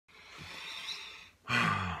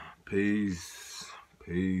Peace,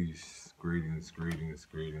 peace, greetings, greetings,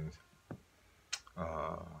 greetings.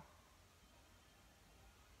 Uh,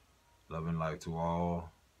 Love and light to all.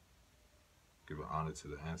 Give an honor to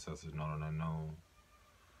the ancestors known and unknown.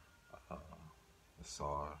 Uh,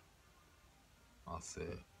 Asar,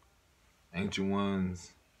 said, ancient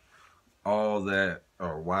ones, all that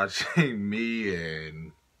are watching me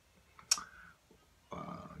and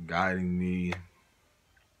guiding me.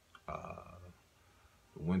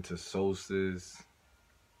 The winter solstice,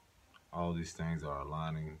 all these things are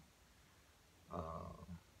aligning.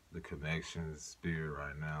 The connections, spirit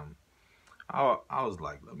right now. I was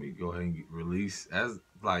like, let me go ahead and release let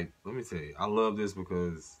me tell you, I love this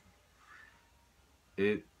because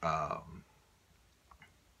it's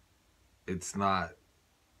not,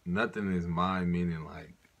 nothing is mine, meaning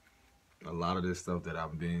like a lot of this stuff that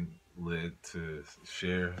I'm being led to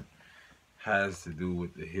share has to do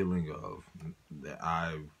with the healing of the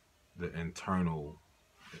internal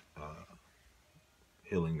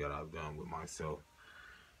healing that I've done with myself,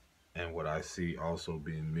 and what I see also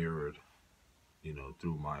being mirrored,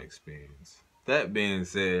 through my experience. That being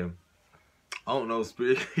said, I don't know,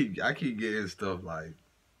 spirit. I keep getting stuff like,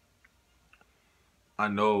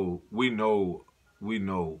 we know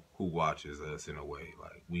who watches us in a way.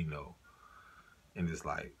 Like, we know, and it's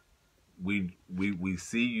like we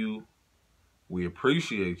see you, we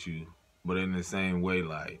appreciate you, but in the same way,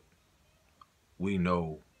 like, we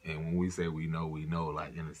know. And when we say we know,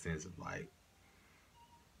 like, in the sense of like,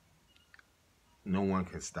 no one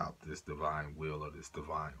can stop this divine will or this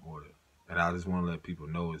divine order. And I just want to let people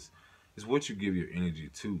know it's what you give your energy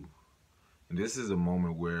to. And this is a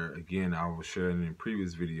moment where, again, I was sharing in a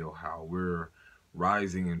previous video how we're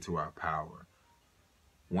rising into our power.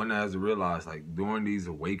 One has to realize, like, during these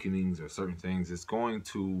awakenings or certain things, it's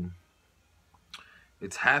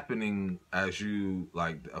happening as you,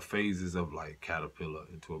 like, phases of, like, caterpillar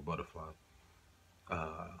into a butterfly.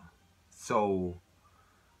 So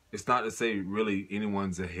it's not to say really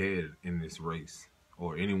anyone's ahead in this race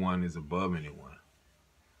or anyone is above anyone.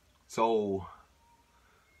 So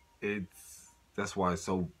that's why it's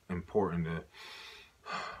so important to,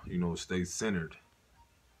 stay centered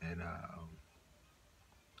and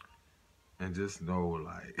just know,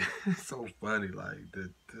 like, it's so funny, like,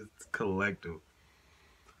 the collective.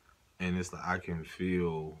 And it's like I can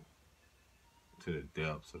feel to the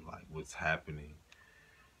depths of, like, what's happening.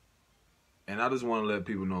 And I just want to let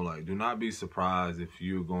people know, like, do not be surprised if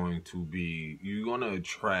you're going to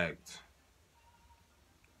attract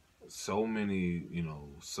so many,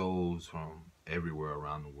 souls from everywhere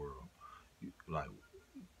around the world. Like,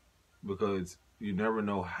 because you never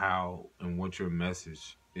know how and what your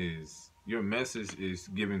message is. Your message is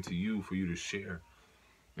given to you for you to share.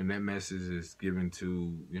 And that message is given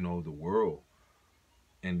to, the world.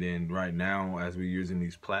 And then right now, as we're using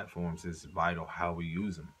these platforms, it's vital how we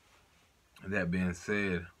use them. And that being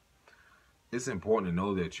said, it's important to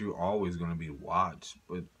know that you're always going to be watched,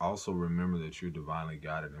 but also remember that you're divinely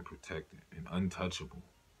guided and protected and untouchable.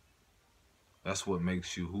 That's what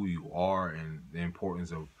makes you who you are, and the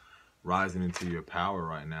importance of rising into your power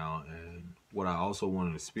right now. And what I also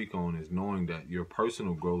wanted to speak on is knowing that your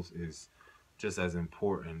personal growth is just as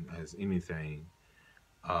important as anything.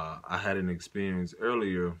 I had an experience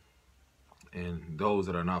earlier, and those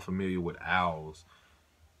that are not familiar with owls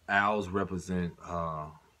represent,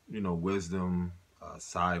 wisdom,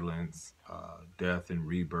 silence, death and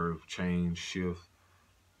rebirth, change, shift,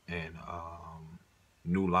 and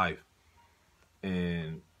new life.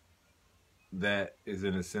 And that is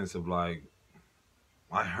in a sense of, like,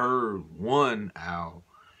 I heard one owl,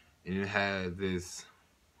 and it had this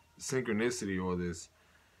synchronicity or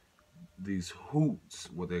these hoots,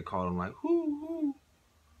 what they call them, like, hoo, hoo.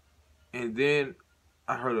 And then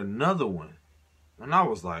I heard another one, and I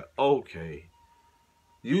was like, okay.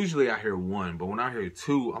 Usually I hear one, but when I hear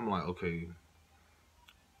two, I'm like, okay,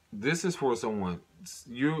 this is for someone.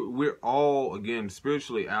 We're all, again,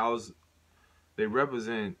 spiritually, owls, they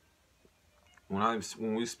represent, when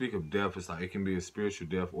we speak of death, it's like it can be a spiritual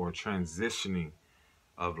death or a transitioning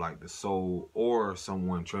of, like, the soul, or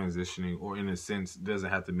someone transitioning, or in a sense,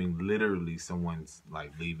 doesn't have to mean literally someone's,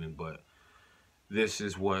 like, leaving, but this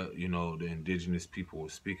is what, the indigenous people will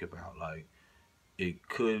speak about. Like, it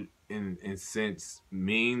could, in sense,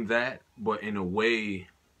 mean that, but in a way,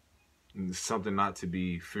 something not to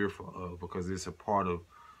be fearful of, because it's a part of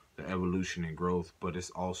the evolution and growth, but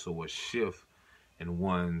it's also a shift in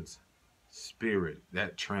one's spirit.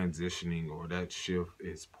 That transitioning or that shift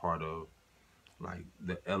is part of, like,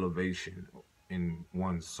 the elevation in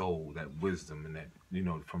one's soul, that wisdom, and that,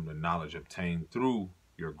 from the knowledge obtained through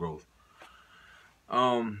your growth.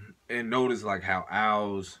 And notice like how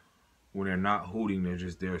owls, when they're not hooting, they're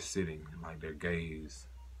just there sitting, like their gaze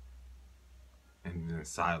and then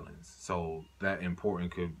silence. So that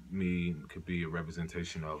important could be a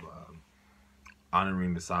representation of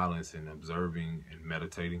honoring the silence and observing and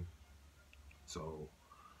meditating. So,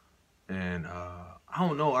 and I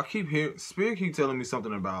don't know. I keep hearing Spirit keep telling me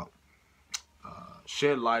something about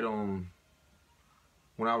shed light on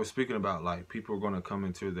when I was speaking about like people are going to come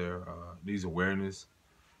into their these awareness,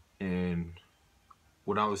 and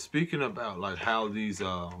when I was speaking about like how these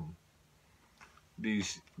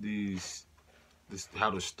this,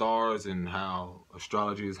 how the stars and how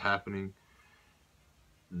astrology is happening,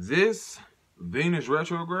 this Venus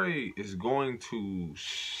retrograde is going to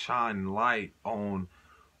shine light on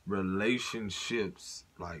relationships,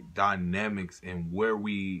 like dynamics, and where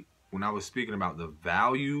we, when I was speaking about the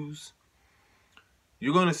values,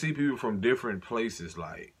 you're going to see people from different places,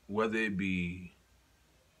 like whether it be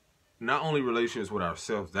not only relationships with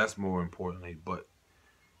ourselves, that's more importantly, but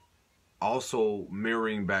also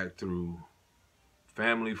mirroring back through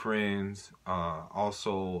family, friends,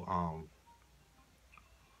 also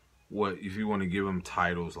what if you want to give them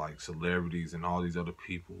titles like celebrities and all these other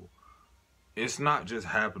people, it's not just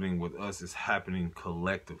happening with us, it's happening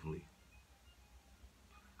collectively.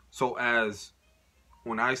 So as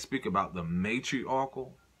when I speak about the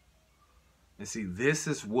matriarchal, and see, this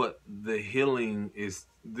is what the healing is.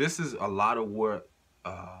 This is a lot of what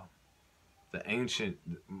the ancient,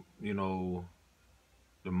 you know,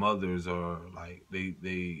 the mothers are like,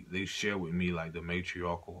 they share with me, like the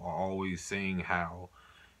matriarchal are always saying how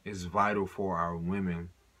it's vital for our women,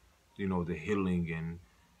 you know, the healing,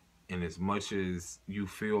 and as much as you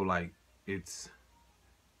feel like it's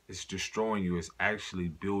destroying you, it's actually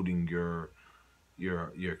building your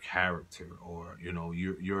character, or you know,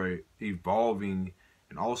 you're evolving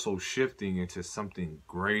and also shifting into something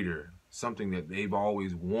greater, something that they've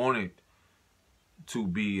always wanted to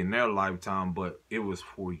be in their lifetime, but it was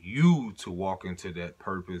for you to walk into that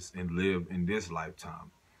purpose and live in this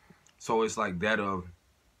lifetime. So it's like that of,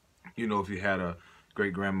 you know, if you had a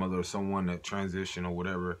great grandmother or someone that transitioned or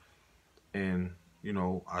whatever, and you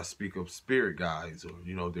know, I speak of spirit guides, or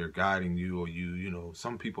you know, they're guiding you, or you know,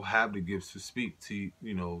 some people have the gifts to speak to,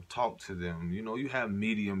 you know, talk to them, you know, you have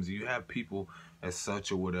mediums, you have people as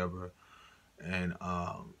such or whatever, and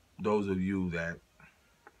those of you that,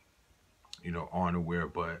 you know, aren't aware,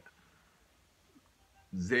 but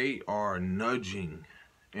they are nudging,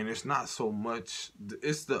 and it's not so much,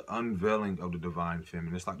 it's the unveiling of the divine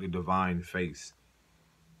feminine. It's like the divine face,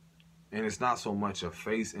 and it's not so much a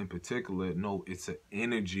face in particular. No, it's an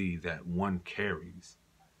energy that one carries.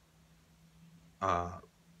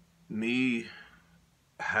 Me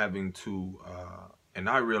having to, and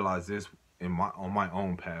I realize this in my on my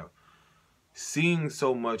own path, seeing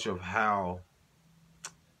so much of how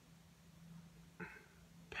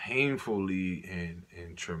painfully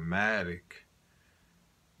and traumatic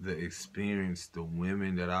the experience, the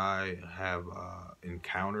women that I have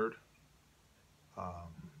encountered,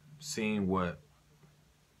 seeing what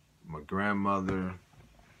my grandmother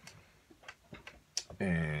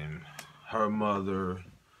and her mother,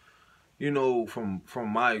 you know, from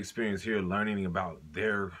my experience here, learning about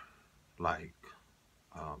their like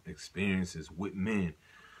experiences with men.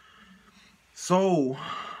 So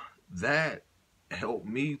that helped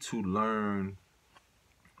me to learn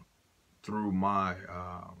through my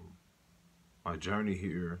my journey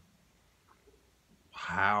here,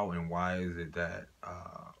 how and why is it that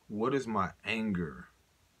what is my anger,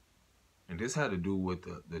 and this had to do with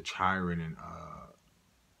the Chiron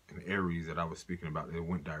and Aries that I was speaking about. It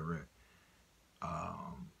went direct,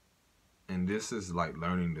 and this is like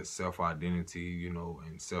learning the self-identity, you know,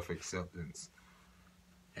 and self-acceptance.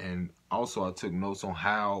 And also I took notes on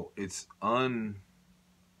how it's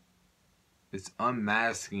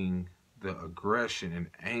unmasking the aggression and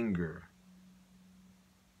anger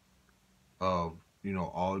of, you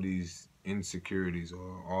know, all these insecurities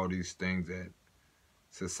or all these things that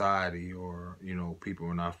society, or you know,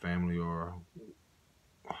 people in our family or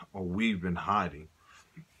we've been hiding.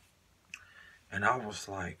 And I was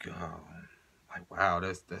like wow,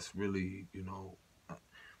 that's really, you know,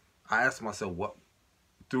 I asked myself, what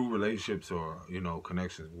through relationships or, you know,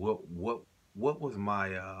 connections, what was my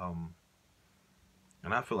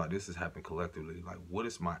and I feel like this has happened collectively, like what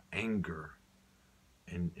is my anger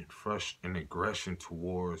and aggression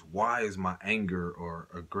towards, why is my anger or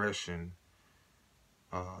aggression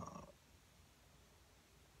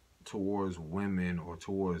towards women or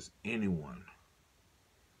towards anyone,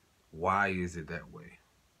 why is it that way?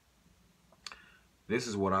 This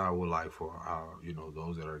is what I would like for our, you know,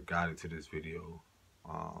 those that are guided to this video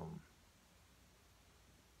um,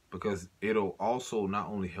 because it'll also not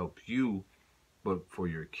only help you, but for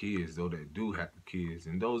your kids, those that do have kids,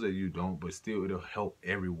 and those that you don't, but still it'll help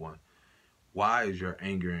everyone. Why is your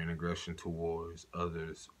anger and aggression towards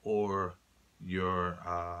others, or your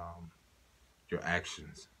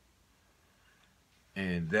actions?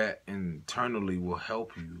 And that internally will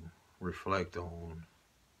help you reflect on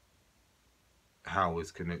how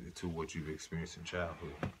it's connected to what you've experienced in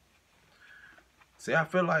childhood. See, I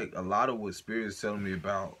feel like a lot of what Spirit is telling me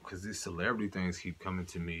about, because these celebrity things keep coming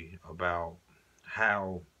to me about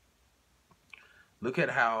how, look at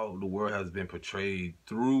how the world has been portrayed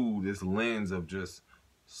through this lens of just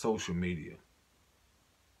social media,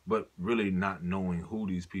 but really not knowing who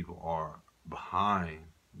these people are behind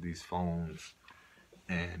these phones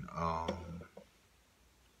and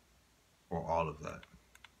or all of that.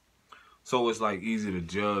 So it's like easy to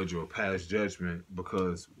judge or pass judgment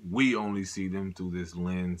because we only see them through this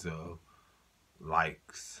lens of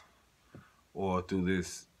likes or through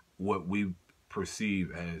this what we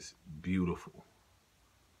perceive as beautiful,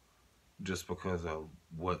 just because of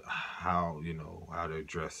how they're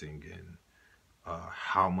dressing and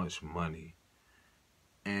how much money.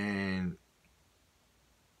 And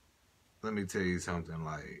let me tell you something,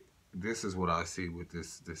 like, this is what I see with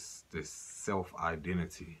this self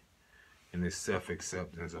identity and this self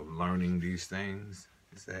acceptance of learning these things,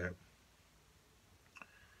 is that,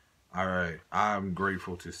 all right, I'm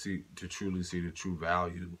grateful to truly see the true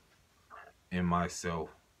value in myself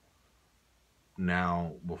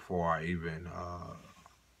now, before I even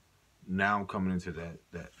now coming into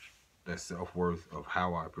that self-worth of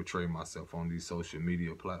how I portray myself on these social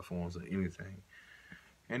media platforms or anything.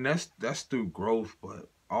 And that's through growth, but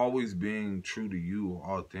always being true to you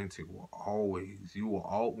or authentic will always,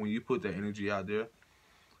 when you put that energy out there,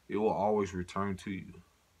 it will always return to you.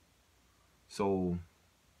 So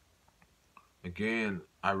again,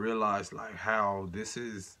 I realized like how this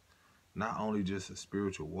is not only just a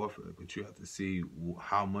spiritual warfare, but you have to see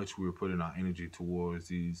how much we're putting our energy towards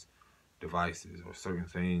these devices or certain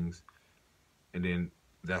things. And then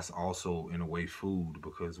that's also in a way food,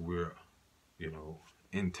 because we're,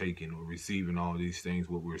 intaking or receiving all these things,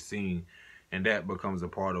 what we're seeing, and that becomes a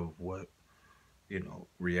part of what,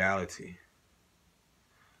 reality.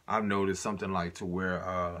 I've noticed something like to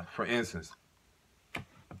where, for instance,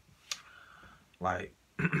 like,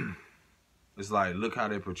 it's like, look how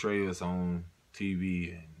they portray us on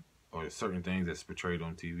TV, or certain things that's portrayed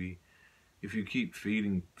on TV. If you keep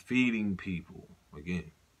feeding people,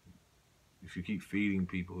 again, if you keep feeding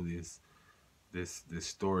people this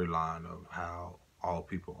storyline of how all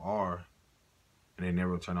people are, and they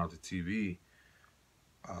never turn out the TV,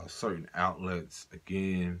 certain outlets,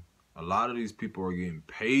 again, a lot of these people are getting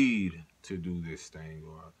paid to do this thing,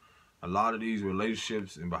 or a lot of these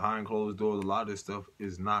relationships and behind closed doors, a lot of this stuff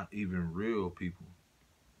is not even real, people.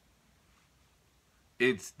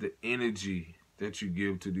 It's the energy that you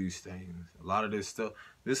give to these things. A lot of this stuff,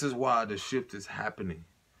 this is why the shift is happening.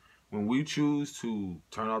 When we choose to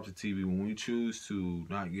turn off the TV, when we choose to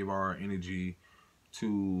not give our energy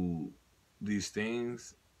to these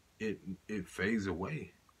things, it fades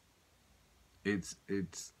away. It's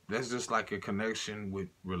that's just like a connection with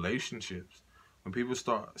relationships. When people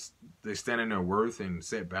they stand in their worth and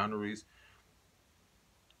set boundaries.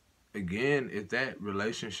 Again, if that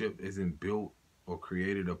relationship isn't built or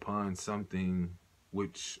created upon something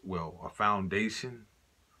a foundation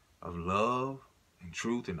of love and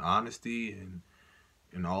truth and honesty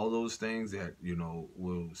and all those things that,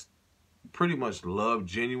 will pretty much love,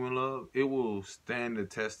 genuine love, it will stand the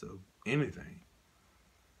test of anything.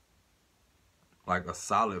 Like a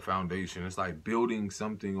solid foundation. It's like building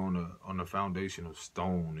something on a foundation of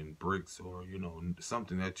stone and bricks, or,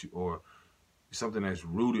 something something that's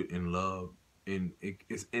rooted in love, and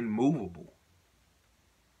it's immovable.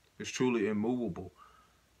 It's truly immovable.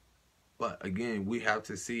 But again, we have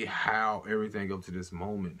to see how everything up to this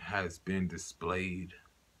moment has been displayed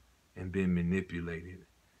and been manipulated,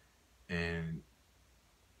 and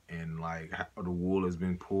like how the wool has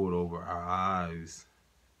been pulled over our eyes.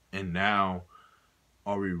 And now,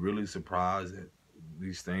 are we really surprised that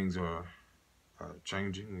these things are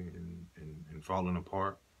changing and falling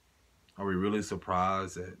apart? Are we really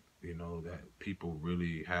surprised that, that people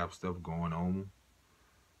really have stuff going on?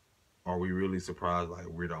 Are we really surprised like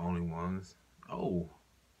we're the only ones? Oh.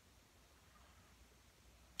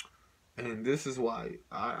 And this is why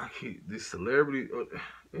I keep this celebrity.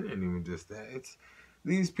 It ain't even just that. It's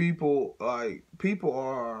these people. Like, people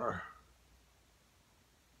are,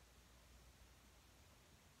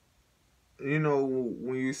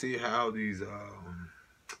 when you see how these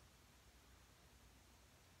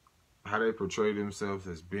how they portray themselves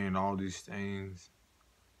as being all these things.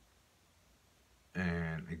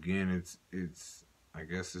 And again, it's I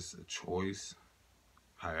guess it's a choice,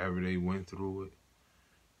 however they went through it.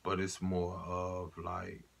 But it's more of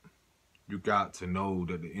like, you got to know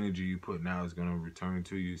that the energy you put now is gonna return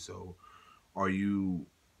to you. So are you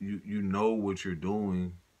know what you're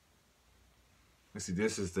doing. And see,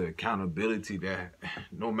 this is the accountability that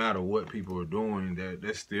no matter what people are doing, that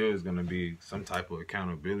there still is gonna be some type of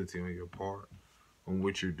accountability on your part on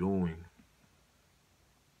what you're doing.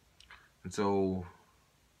 And so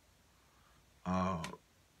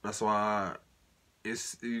that's why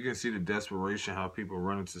you can see the desperation, how people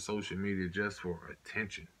run into social media just for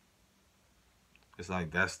attention. It's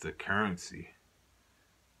like that's the currency.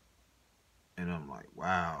 And I'm like,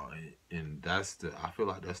 wow. And I feel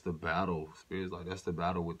like that's the battle. Spirit's like, that's the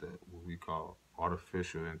battle with what we call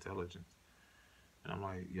artificial intelligence. And I'm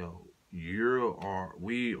like, yo,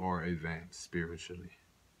 we are advanced spiritually.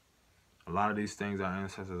 A lot of these things our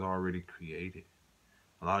ancestors already created.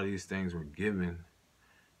 A lot of these things were given,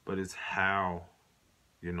 but it's how,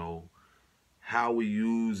 how we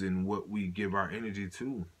use and what we give our energy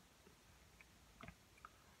to.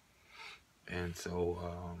 And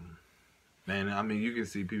so, man, I mean, you can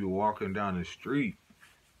see people walking down the street,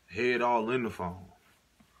 head all in the phone.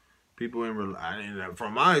 People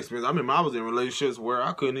from my experience, I was in relationships where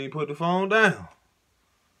I couldn't even put the phone down.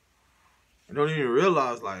 I don't even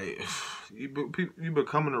realize, like, you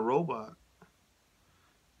becoming a robot.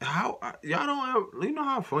 Y'all don't ever, you know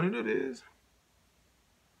how funny that is?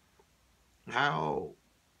 How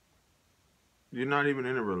you're not even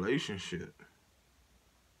in a relationship.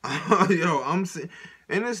 Yo, I'm saying,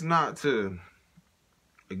 and it's not to,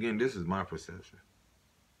 again, this is my perception.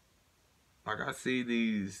 Like, I see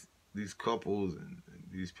these couples and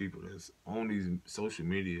these people that's on these social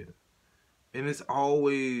media, and it's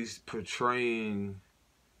always portraying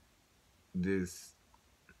this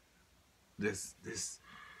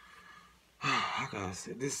how can I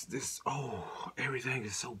say this, oh, everything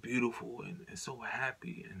is so beautiful and so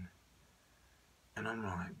happy, and I'm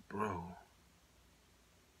like, bro,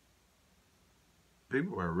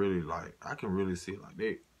 people are really like, I can really see like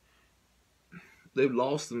they've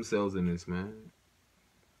lost themselves in this, man.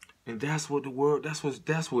 And that's what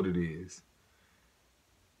that's what it is.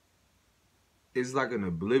 It's like an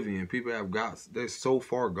oblivion. People they're so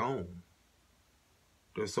far gone.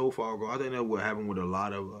 They're so far gone. I think that's what happened with a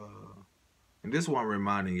lot of and this is why I'm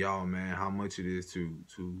reminding y'all, man, how much it is to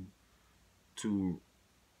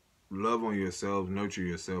love on yourself, nurture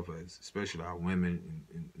yourself, as especially our women,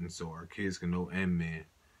 and so our kids can know, and men,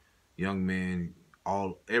 young men,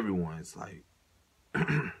 everyone. It's like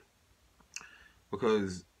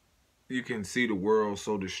because you can see the world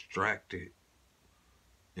so distracted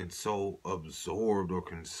and so absorbed or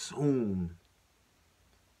consumed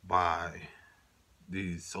by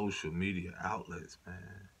these social media outlets,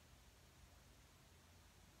 man.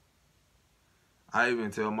 I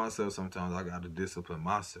even tell myself sometimes I got to discipline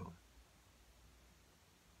myself.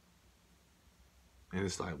 And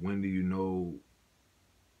it's like, when do you know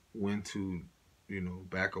when to,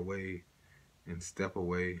 back away and step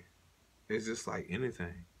away? It's just like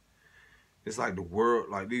anything. It's like the world,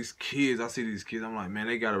 like these kids, I see these kids, I'm like, man,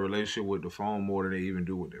 they got a relationship with the phone more than they even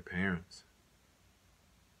do with their parents.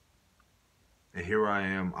 And here I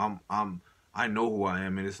am, I know who I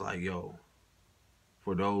am, and it's like, yo,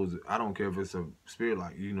 for those, I don't care if it's a spirit,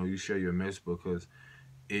 like, you share your message, because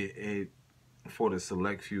it for the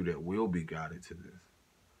select few that will be guided to this.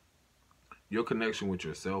 Your connection with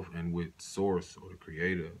yourself and with Source or the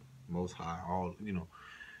Creator, Most High, all,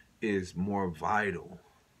 is more vital,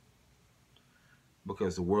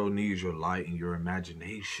 because the world needs your light and your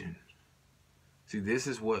imagination. See, this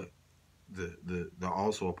is what the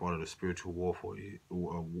also a part of the spiritual warfare.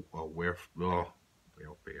 Wow.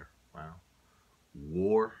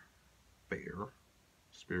 Warfare,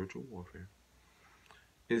 spiritual warfare,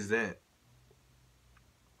 is that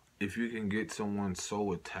if you can get someone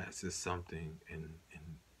so attached to something and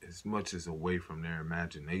as much as away from their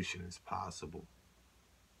imagination as possible,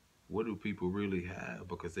 what do people really have?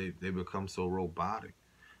 Because they become so robotic.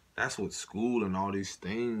 That's what school and all these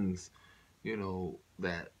things,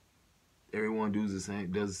 that everyone does the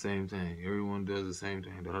same thing. Everyone does the same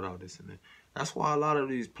thing. This and that. That's why a lot of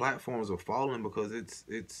these platforms are falling, because it's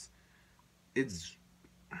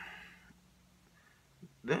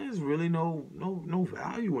there's really no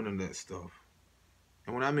value in that stuff.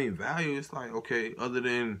 And when I mean value, it's like, okay, other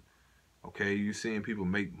than, okay, you seeing people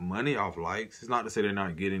make money off likes. It's not to say they're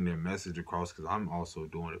not getting their message across, because I'm also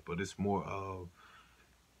doing it. But it's more of,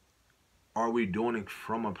 are we doing it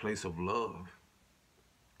from a place of love?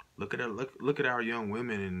 Look at look at our young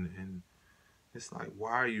women, and it's like,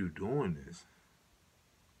 why are you doing this?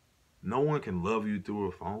 No one can love you through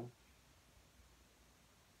a phone.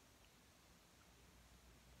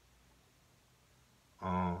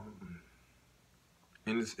 Um,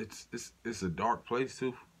 and it's a dark place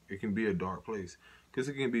too. It can be a dark place because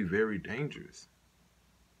it can be very dangerous.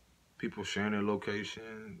 People sharing their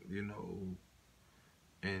location,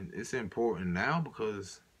 and it's important now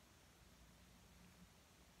because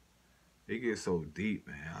it gets so deep,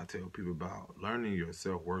 man. I tell people about learning your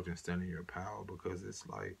self-worth and standing your power because it's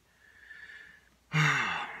like,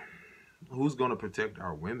 who's gonna protect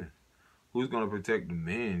our women? Who's gonna protect the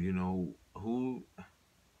men? Who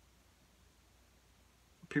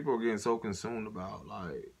people are getting so consumed about,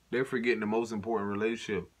 like, they're forgetting the most important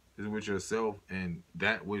relationship is with yourself, and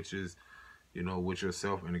that which is, with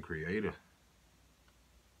yourself and the creator.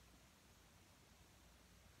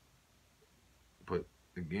 But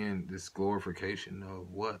again, this glorification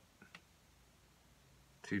of what?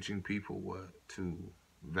 Teaching people what? To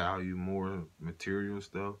value more material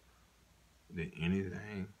stuff than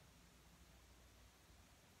anything.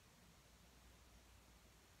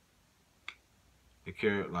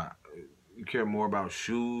 You care more about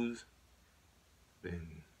shoes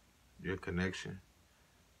than your connection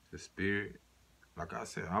to spirit. Like I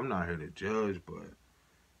said, I'm not here to judge, but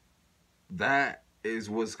that is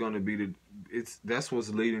what's going to be that's what's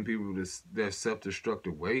leading people to their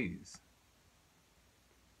self-destructive ways.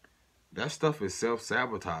 That stuff is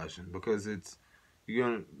self-sabotaging because it's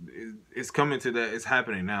coming to that. It's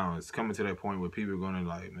happening now. It's coming to that point where people are going to,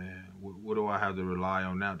 like, man, what do I have to rely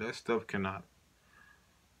on now? That stuff cannot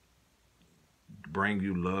bring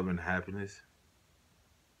you love and happiness.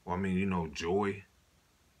 Well, I mean, joy.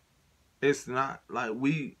 It's not like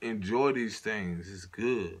we enjoy these things. It's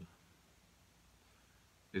good.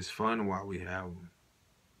 It's fun while we have them.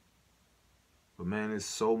 But man, there's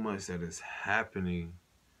so much that is happening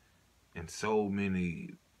and so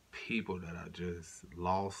many people that are just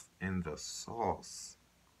lost in the sauce.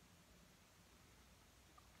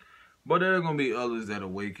 But there are going to be others that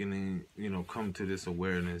awakening, come to this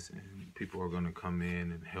awareness, and people are going to come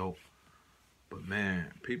in and help. But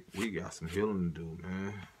man, we got some healing to do,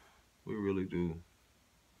 man. We really do.